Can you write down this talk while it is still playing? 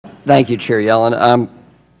Thank you, Chair Yellen.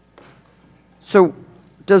 So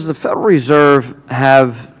does the Federal Reserve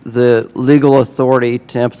have the legal authority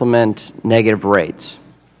to implement negative rates?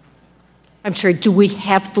 I'm sorry, do we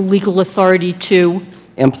have the legal authority to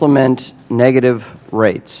implement negative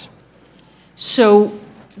rates? So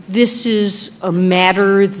this is a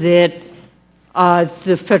matter that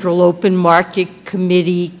the Federal Open Market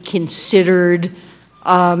Committee considered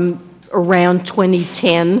around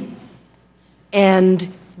 2010,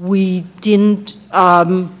 and we didn't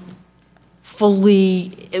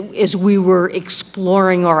fully, as we were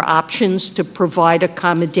exploring our options to provide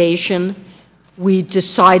accommodation, we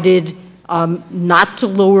decided not to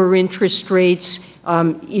lower interest rates,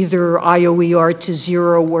 either IOER to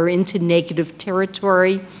zero or into negative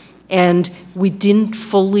territory. And we didn't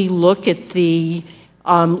fully look at the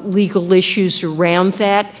legal issues around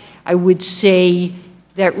that. I would say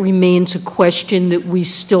that remains a question that we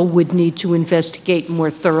still would need to investigate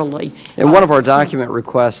more thoroughly. In one of our document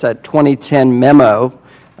requests, that 2010 memo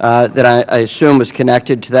that I assume was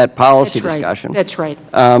connected to that policy discussion. That's right.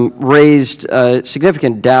 Raised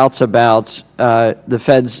significant doubts about the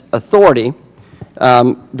Fed's authority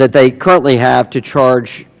that they currently have to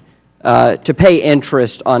charge, to pay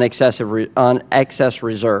interest on excess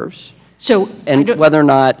reserves. So, and whether or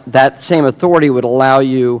not that same authority would allow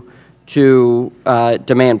you to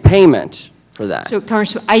demand payment for that. So,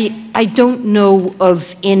 Congressman, I don't know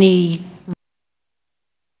of any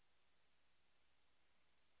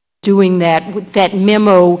doing that. What that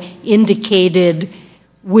memo indicated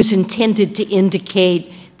was intended to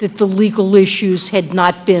indicate that the legal issues had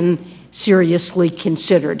not been seriously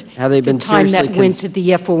considered. Have they been seriously considered? Went to the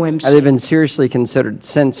FOMC. Have they been seriously considered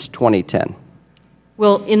since 2010?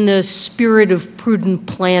 Well, in the spirit of prudent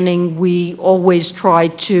planning, we always try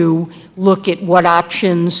to look at what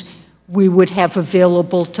options we would have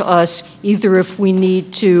available to us, either if we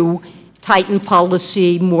need to tighten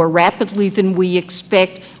policy more rapidly than we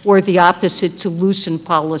expect, or the opposite, to loosen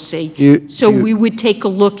policy. So we would take a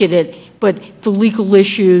look at it, but the legal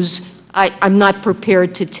issues, I'm not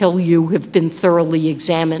prepared to tell you, have been thoroughly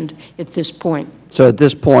examined at this point. So at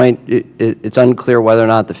this point, it's unclear whether or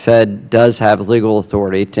not the Fed does have legal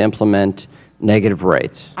authority to implement negative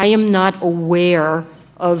rates. I am not aware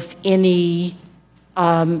of any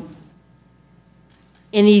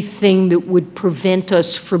anything that would prevent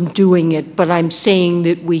us from doing it, but I'm saying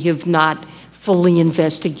that we have not fully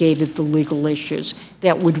investigated the legal issues.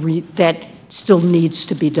 That still needs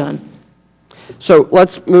to be done. So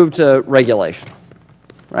let's move to regulation.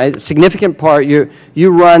 Right, a significant part. You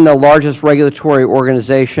run the largest regulatory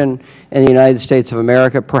organization in the United States of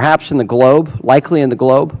America, perhaps in the globe, likely in the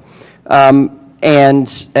globe,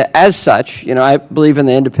 and as such, I believe in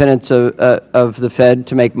the independence of the Fed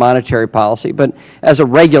to make monetary policy. But as a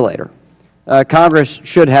regulator, Congress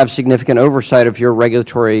should have significant oversight of your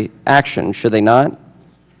regulatory action, should they not?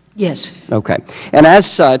 Yes. Okay. And as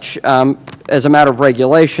such, as a matter of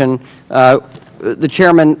regulation, the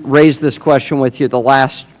Chairman raised this question with you the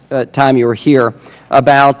last time you were here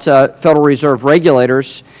about Federal Reserve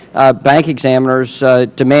regulators, bank examiners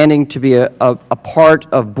demanding to be a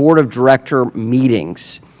part of Board of Director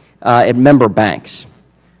meetings at member banks.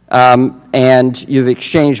 And you've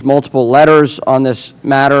exchanged multiple letters on this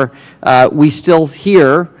matter. We still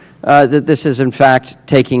hear that this is, in fact,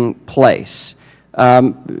 taking place.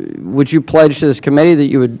 Would you pledge to this committee that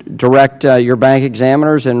you would direct your bank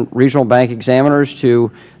examiners and regional bank examiners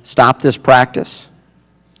to stop this practice?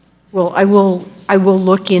 Well, I will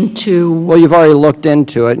look into. Well, you've already looked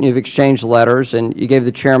into it, and you've exchanged letters, and you gave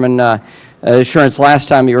the Chairman assurance last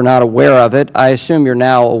time you were not aware of it. I assume you're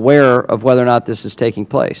now aware of whether or not this is taking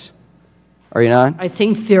place. Are you not? I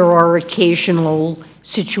think there are occasional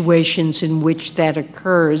situations in which that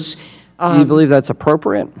occurs. Do you believe that's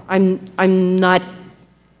appropriate? I'm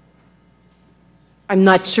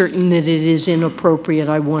not certain that it is inappropriate.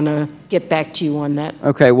 I want to get back to you on that.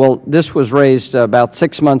 Okay. Well, this was raised about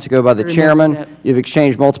 6 months ago by the Chairman. You've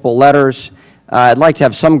exchanged multiple letters. I'd like to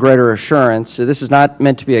have some greater assurance. So this is not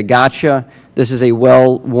meant to be a gotcha. This is a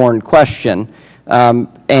well-worn question.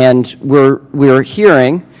 And we're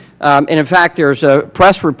hearing, and in fact, there's a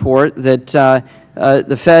press report that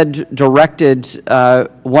the Fed directed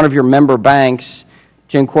one of your member banks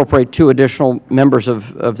to incorporate 2 additional members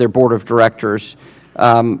of their Board of Directors,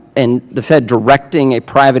 and the Fed directing a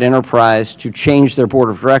private enterprise to change their Board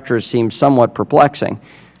of Directors seems somewhat perplexing.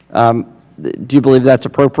 Do you believe that's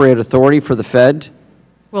appropriate authority for the Fed?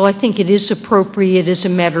 Well, I think it is appropriate as a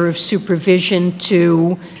matter of supervision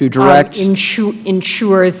to direct,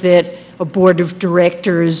 ensure that a Board of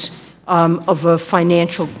Directors of a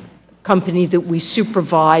financial company that we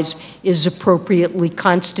supervise is appropriately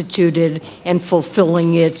constituted and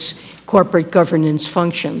fulfilling its corporate governance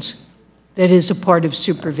functions. That is a part of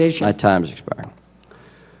supervision. My time has expired.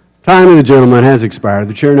 Time of the gentleman has expired.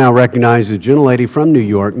 The Chair now recognizes the gentlelady from New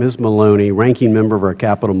York, Ms. Maloney, Ranking Member of our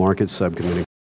Capital Markets Subcommittee.